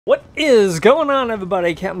What is going on,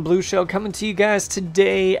 everybody? Captain Blue Shell coming to you guys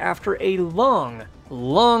today after a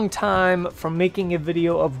long time from making a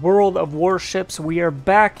video of World of Warships. We are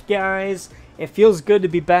back, guys. It feels good to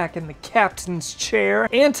be back in the captain's chair.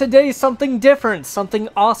 And today, something different, something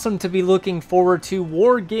awesome to be looking forward to.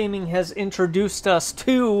 Wargaming has introduced us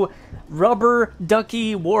to Rubber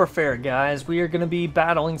Ducky Warfare, guys. We are going to be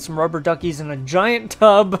battling some Rubber Duckies in a giant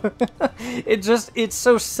tub. It's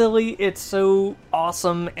so silly, it's so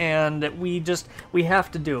awesome, and we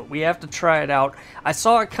have to do it. We have to try it out. I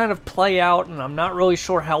saw it kind of play out, and I'm not really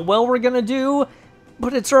sure how well we're going to do,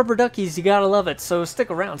 but it's Rubber Duckies, you gotta love it, so stick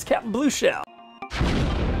around. It's Captain Blue Shell.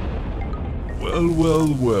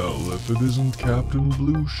 Well, if it isn't Captain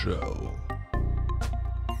Blue Shell.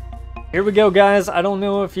 Here we go, guys. I don't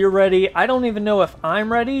know if you're ready. I don't even know if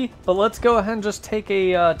I'm ready, but let's go ahead and just take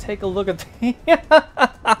a look at the...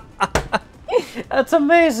 That's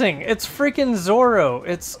amazing. It's freaking Zorro.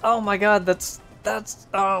 It's, oh my god, that's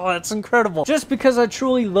incredible. Just because I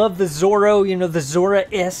truly love the Zorro, you know, the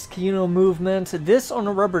Zorro-esque, you know, movement. This on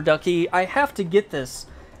a Rubber Ducky, I have to get this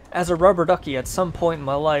as a Rubber Ducky at some point in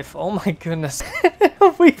my life. Oh my goodness.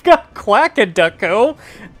 We've got Quackaducko.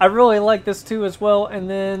 I really like this too as well. And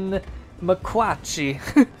then McQuatchy.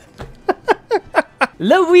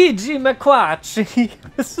 Luigi McQuatchy.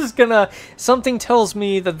 This is gonna, something tells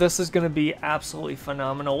me that this is gonna be absolutely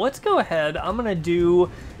phenomenal. Let's go ahead. I'm gonna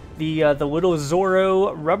do the little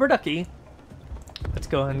Zorro Rubber Ducky. Let's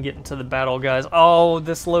go ahead and get into the battle, guys. Oh,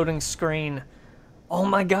 this loading screen. Oh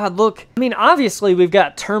my god, look. I mean, obviously we've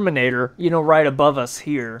got Terminator, you know, right above us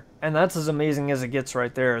here. And that's as amazing as it gets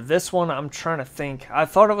right there. This one, I'm trying to think. I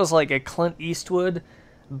thought it was like a Clint Eastwood,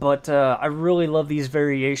 but I really love these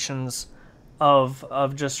variations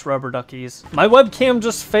of just Rubber Duckies. My webcam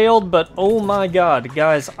just failed, but oh my god,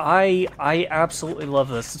 guys, I absolutely love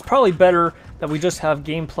this. It's probably better that we just have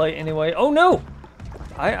gameplay anyway. Oh no!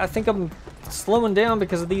 I think I'm slowing down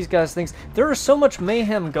because of these guys' things. There is so much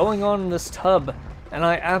mayhem going on in this tub, and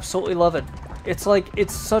I absolutely love it. It's like,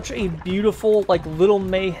 it's such a beautiful, like, little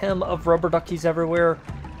mayhem of Rubber Duckies everywhere.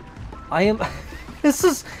 This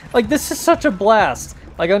is such a blast.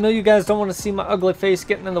 Like, I know you guys don't want to see my ugly face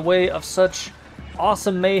getting in the way of such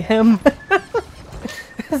awesome mayhem.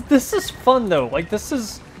 This is fun, though. Like, this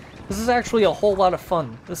is actually a whole lot of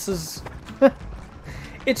fun. This is...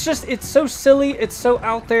 it's so silly, it's so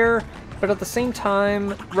out there, but at the same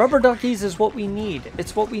time, Rubber Duckies is what we need.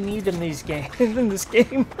 It's what we need in these in this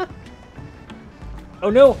game. Oh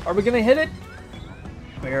no, are we gonna hit it?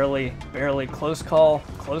 Barely, close call,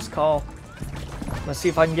 close call. Let's see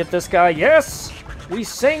if I can get this guy. Yes! We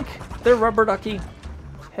sink the Rubber Ducky.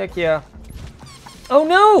 Heck yeah. Oh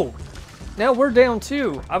no! Now we're down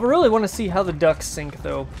too. I really want to see how the ducks sink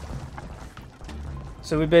though.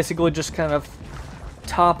 So we basically just kind of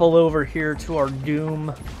topple over here to our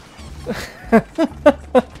doom.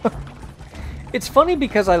 It's funny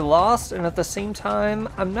because I lost, and at the same time,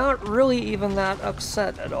 I'm not really even that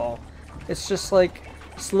upset at all. It's just like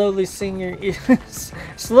slowly seeing your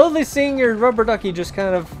Rubber Ducky just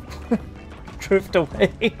kind of drift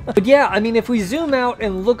away. But yeah, I mean, if we zoom out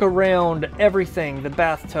and look around everything, the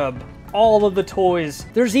bathtub, all of the toys,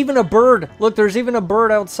 there's even a bird. Look, there's even a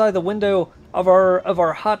bird outside the window of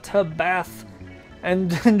our hot tub bath,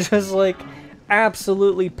 and just like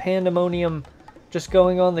absolutely pandemonium just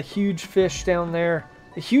going on. The huge fish down there,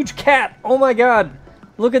 the huge cat. Oh my god,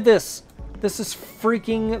 look at this. This is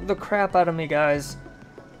freaking the crap out of me, guys.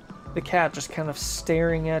 The cat just kind of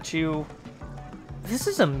staring at you. This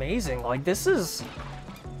is amazing. Like, this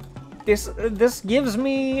gives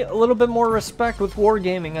me a little bit more respect with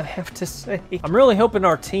Wargaming, I have to say. I'm really hoping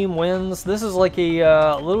our team wins. This is like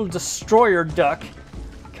a little destroyer duck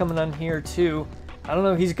coming on here too. I don't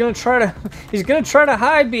know, he's gonna try to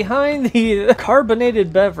hide behind the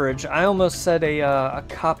carbonated beverage. I almost said a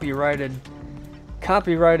copyrighted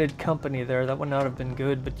company there. That would not have been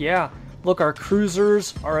good, but yeah. Look, our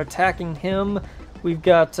cruisers are attacking him. We've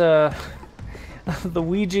got the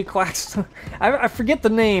Ouija quacks. I forget the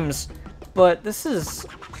names, but this is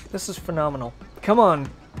phenomenal. Come on,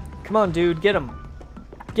 dude, get him,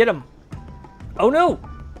 get him. Oh no!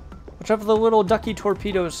 Watch out for the little ducky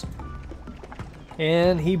torpedoes.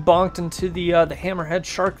 And he bonked into the hammerhead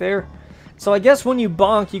shark there. So I guess when you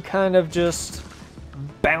bonk, you kind of just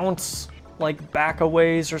bounce like back a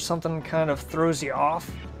ways or something, kind of throws you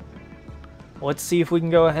off. Let's see if we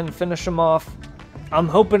can go ahead and finish him off. I'm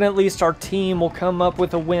hoping at least our team will come up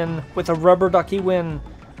with a win, with a Rubber Ducky win.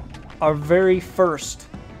 Our very first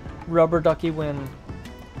Rubber Ducky win.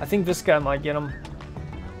 I think this guy might get him.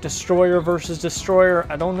 Destroyer versus Destroyer,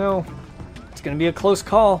 I don't know. It's gonna be a close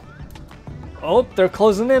call. Oh, they're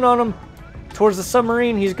closing in on him. Towards the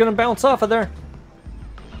submarine. He's going to bounce off of there.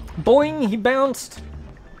 Boing, he bounced.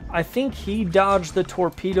 I think he dodged the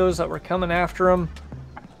torpedoes that were coming after him.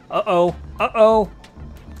 Uh-oh. Uh-oh.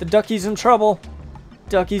 The Duckie's in trouble.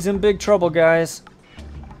 Duckie's in big trouble, guys.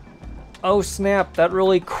 Oh, snap. That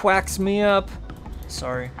really quacks me up.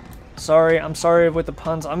 Sorry. Sorry. I'm sorry with the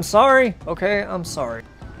puns. I'm sorry. Okay, I'm sorry.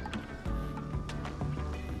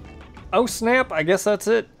 Oh, snap. I guess that's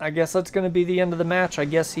it. I guess that's going to be the end of the match. I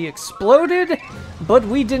guess he exploded, but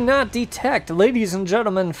we did not detect. Ladies and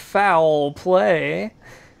gentlemen, foul play.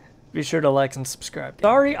 Be sure to like and subscribe.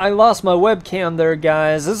 Sorry, I lost my webcam there,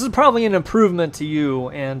 guys. This is probably an improvement to you,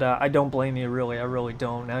 and I don't blame you, really. I really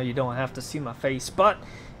don't. Now you don't have to see my face. But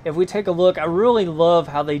if we take a look, I really love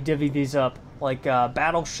how they divvy these up. Like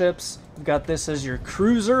battleships, you've got this as your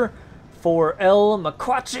cruiser for El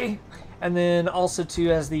Maquachi. And then also,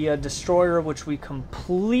 too, as the destroyer, which we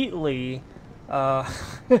completely...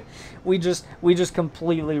 we just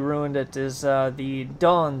completely ruined it, is the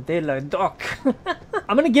Don de la Doc.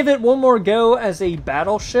 I'm going to give it one more go as a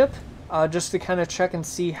battleship, just to kind of check and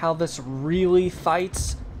see how this really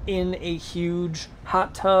fights in a huge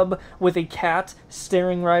hot tub with a cat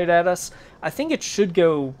staring right at us. I think it should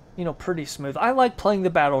go, you know, pretty smooth. I like playing the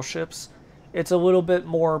battleships. It's a little bit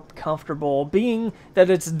more comfortable, being that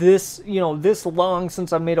it's this, you know, this long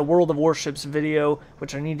since I made a World of Warships video,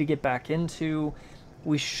 which I need to get back into.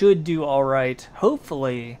 We should do all right,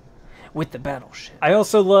 hopefully, with the battleship. I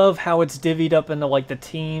also love how it's divvied up into, like, the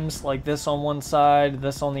teams, like this on one side,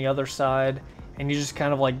 this on the other side, and you just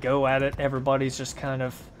kind of, like, go at it. Everybody's just kind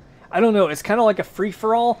of, I don't know, it's kind of like a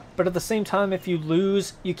free-for-all, but at the same time, if you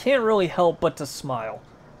lose, you can't really help but to smile,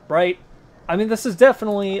 right? I mean, this is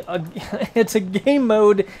definitely it's a game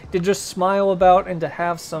mode to just smile about and to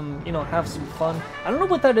have some, you know, have some fun. I don't know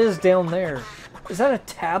what that is down there. Is that a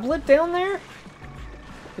tablet down there?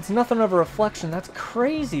 It's nothing of a reflection. That's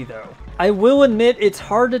crazy, though. I will admit it's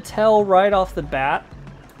hard to tell right off the bat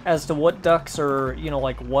as to what ducks are, you know,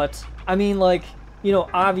 like what. I mean, like, you know,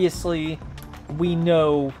 obviously we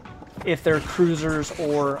know if they're cruisers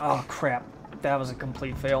or, oh crap, that was a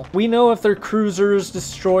complete fail. We know if they're cruisers,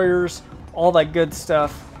 destroyers, all that good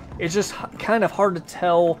stuff. It's just kind of hard to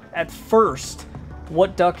tell at first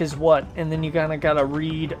what duck is what, and then you kind of gotta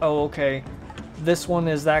read, oh, okay, this one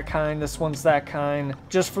is that kind, this one's that kind,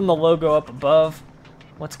 just from the logo up above.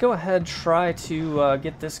 Let's go ahead, try to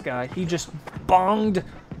get this guy. He just bonged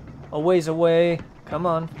a ways away. Come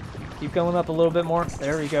on, keep going up a little bit more.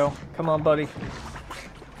 There we go. Come on, buddy.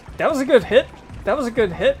 That was a good hit. That was a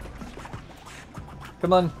good hit.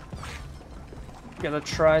 Come on. Gotta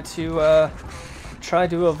try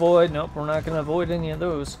to avoid. Nope, we're not gonna avoid any of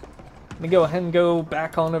those. Let me go ahead and go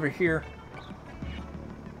back on over here.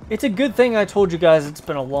 It's a good thing I told you guys it's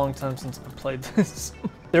been a long time since I played this.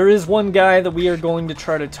 There is one guy that we are going to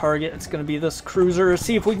try to target. It's gonna be this cruiser.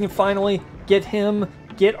 See if we can finally get him,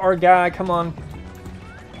 get our guy. Come on.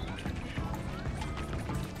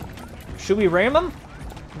 Should we ram him?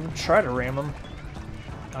 I'm gonna try to ram him.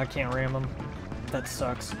 I can't ram him. That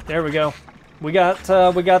sucks. There we go. We got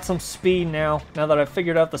some speed now. Now that I've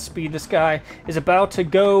figured out the speed, this guy is about to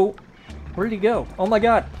go. Where did he go? Oh my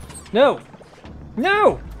god! No!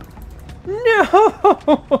 No!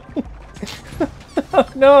 No!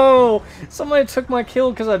 No! Somebody took my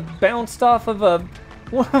kill because I bounced off of a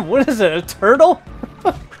what is it? A turtle?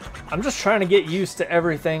 I'm just trying to get used to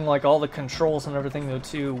everything, like all the controls and everything, though.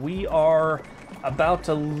 Too. We are about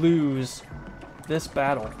to lose this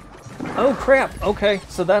battle. Oh crap! Okay,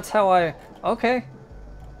 so that's how I. Okay,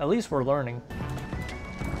 at least we're learning.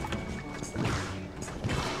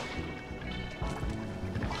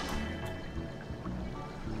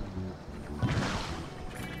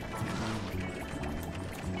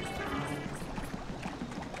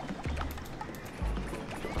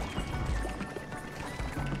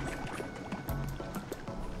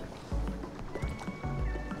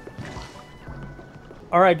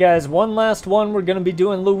 Alright guys, one last one. We're going to be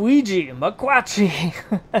doing Luigi Maquachi.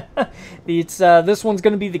 This one's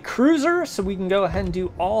going to be the cruiser, so we can go ahead and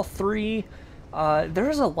do all three.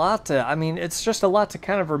 There's a lot to, I mean, it's just a lot to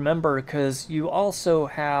kind of remember, because you also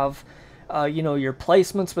have, you know, your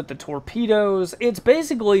placements with the torpedoes. It's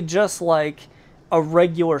basically just like a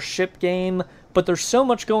regular ship game, but there's so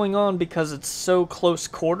much going on because it's so close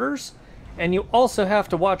quarters. And you also have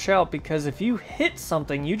to watch out, because if you hit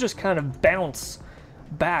something, you just kind of bounce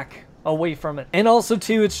back away from it. And also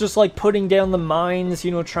too, it's just like putting down the mines,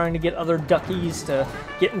 you know, trying to get other duckies to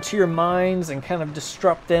get into your mines and kind of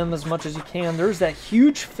disrupt them as much as you can. There's that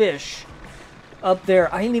huge fish up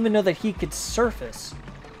there. I didn't even know that he could surface.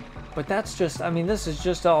 But that's just, I mean, this is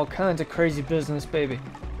just all kinds of crazy business, baby.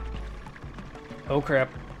 Oh crap,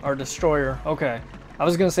 our destroyer. Okay. I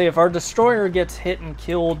was gonna say, if our destroyer gets hit and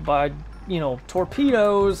killed by, you know,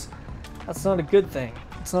 torpedoes, that's not a good thing.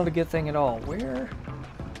 It's not a good thing at all. Where?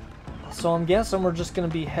 So I'm guessing we're just gonna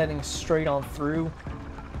be heading straight on through.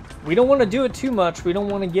 We don't want to do it too much. We don't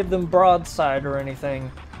want to give them broadside or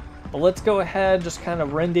anything. But let's go ahead, just kind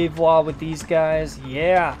of rendezvous with these guys.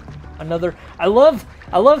 Yeah, another. I love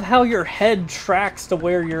how your head tracks to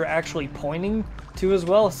where you're actually pointing to as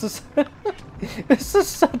well. This is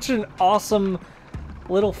such an awesome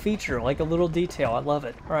little feature, like a little detail. I love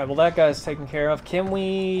it. All right, well that guy's taken care of. Can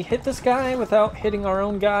we hit this guy without hitting our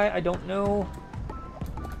own guy? I don't know.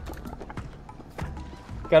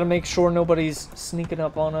 Got to make sure nobody's sneaking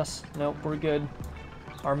up on us. Nope, we're good.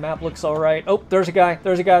 Our map looks all right. Oh, there's a guy.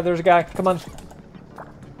 There's a guy. There's a guy. Come on.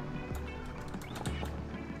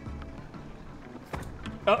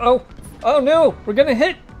 Uh-oh. Oh, no. We're going to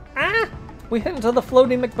hit. Ah! We hit into the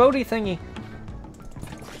floating McBodie thingy.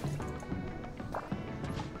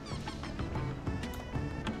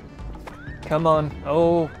 Come on.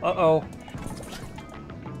 Oh, uh-oh.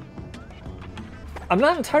 I'm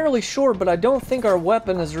not entirely sure, but I don't think our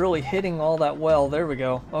weapon is really hitting all that well. There we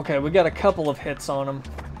go. Okay, we got a couple of hits on him.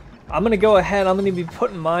 I'm going to go ahead. I'm going to be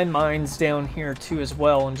putting my mines down here, too, as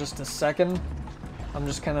well in just a second. I'm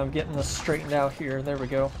just kind of getting this straightened out here. There we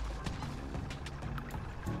go.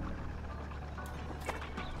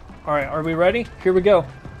 All right, are we ready? Here we go.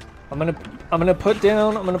 I'm gonna put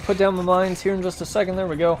down my mines here in just a second. There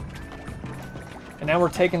we go. And now we're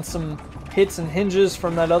taking some hits and hinges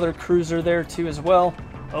from that other cruiser there too as well.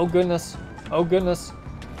 Oh goodness. Oh goodness.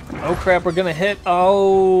 Oh crap, we're gonna hit.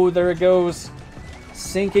 Oh, there it goes.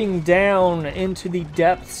 Sinking down into the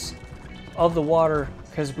depths of the water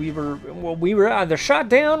because we were either shot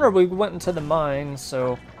down or we went into the mines.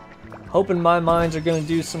 So hoping my mines are gonna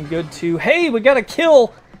do some good too. Hey, we got a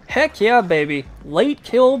kill. Heck yeah, baby. Late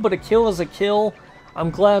kill, but a kill is a kill. I'm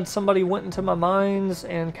glad somebody went into my mines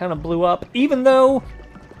and kind of blew up. Even though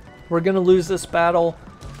we're going to lose this battle,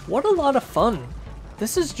 what a lot of fun.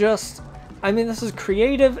 This is just, I mean, this is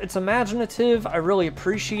creative. It's imaginative. I really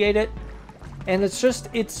appreciate it. And it's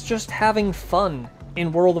just having fun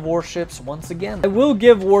in World of Warships once again. I will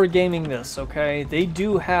give Wargaming this, okay? They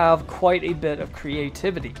do have quite a bit of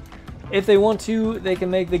creativity. If they want to, they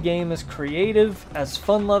can make the game as creative, as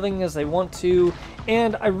fun-loving as they want to,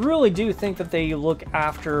 and I really do think that they look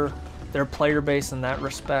after their player base in that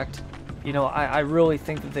respect. You know, I really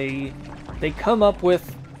think that they come up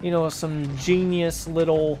with, you know, some genius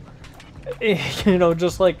little, you know,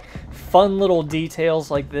 just like fun little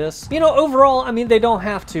details like this. You know, overall, I mean, they don't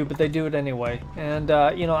have to, but they do it anyway. And,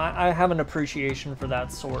 you know, I have an appreciation for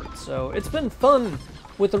that sort. So it's been fun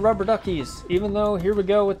with the Rubber Duckies, even though here we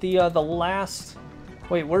go with the last,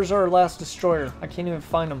 wait, where's our last destroyer? I can't even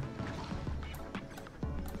find him.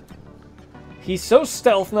 He's so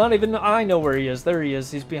stealth, not even I know where he is. There he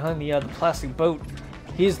is. He's behind the plastic boat.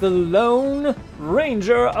 He's the Lone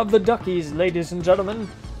Ranger of the Duckies, ladies and gentlemen.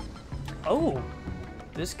 Oh,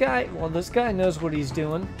 this guy, well, this guy knows what he's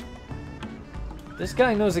doing. This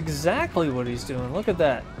guy knows exactly what he's doing. Look at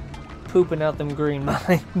that. Pooping out them green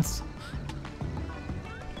mines.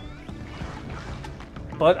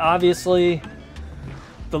 But obviously,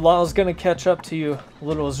 the law's gonna catch up to you,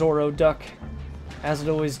 little Zorro duck. As it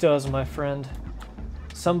always does, my friend.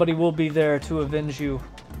 Somebody will be there to avenge you.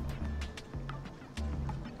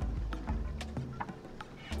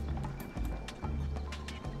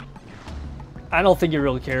 I don't think he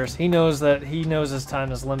really cares. He knows his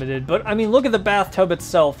time is limited. But I mean, look at the bathtub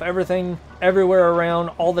itself. Everything, everywhere around,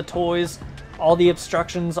 all the toys, all the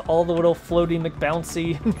obstructions, all the little floaty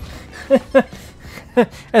McBouncy.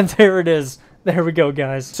 And there it is. There we go,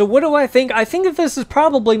 guys. So what do I think? I think that this is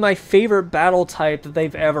probably my favorite battle type that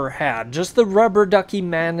they've ever had. Just the Rubber Ducky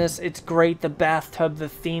madness. It's great. The bathtub, the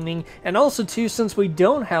theming. And also, too, since we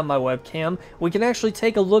don't have my webcam, we can actually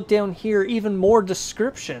take a look down here. Even more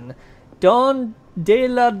description. Don de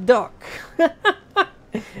la Duck.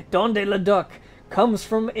 Don de la Duck comes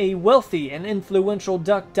from a wealthy and influential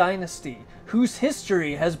duck dynasty whose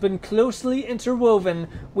history has been closely interwoven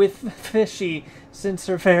with fishy since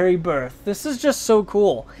her very birth. This is just so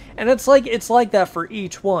cool. And it's like that for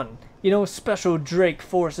each one. You know, Special Drake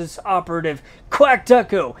Forces operative Quack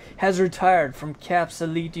Ducko has retired from CAP's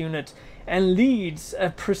elite unit and leads a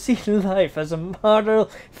preceding life as a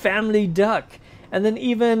model family duck. And then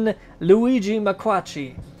even Luigi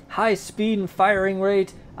McQuatchy, high speed and firing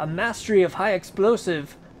rate, a mastery of high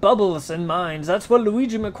explosive, bubbles and mines. That's what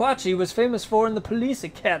Luigi McQuatchy was famous for in the police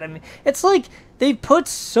academy. It's like they put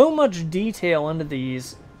so much detail into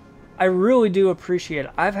these I really do appreciate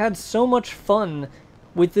it. I've had so much fun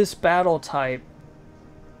with this battle type.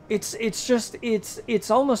 It's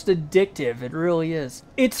almost addictive. It really is.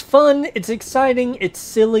 It's fun, it's exciting, it's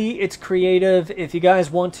silly, it's creative. If you guys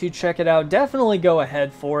want to check it out, definitely go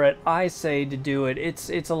ahead for it. I say to do it. It's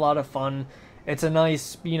a lot of fun. It's a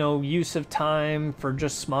nice, you know, use of time for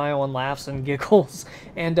just smile and laughs and giggles.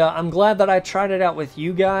 And I'm glad that I tried it out with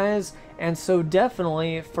you guys. And so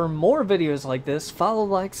definitely, for more videos like this, follow,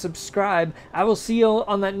 like, subscribe. I will see you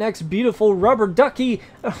on that next beautiful Rubber Ducky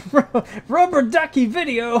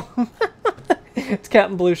video. It's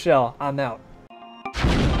Captain Blue Shell. I'm out.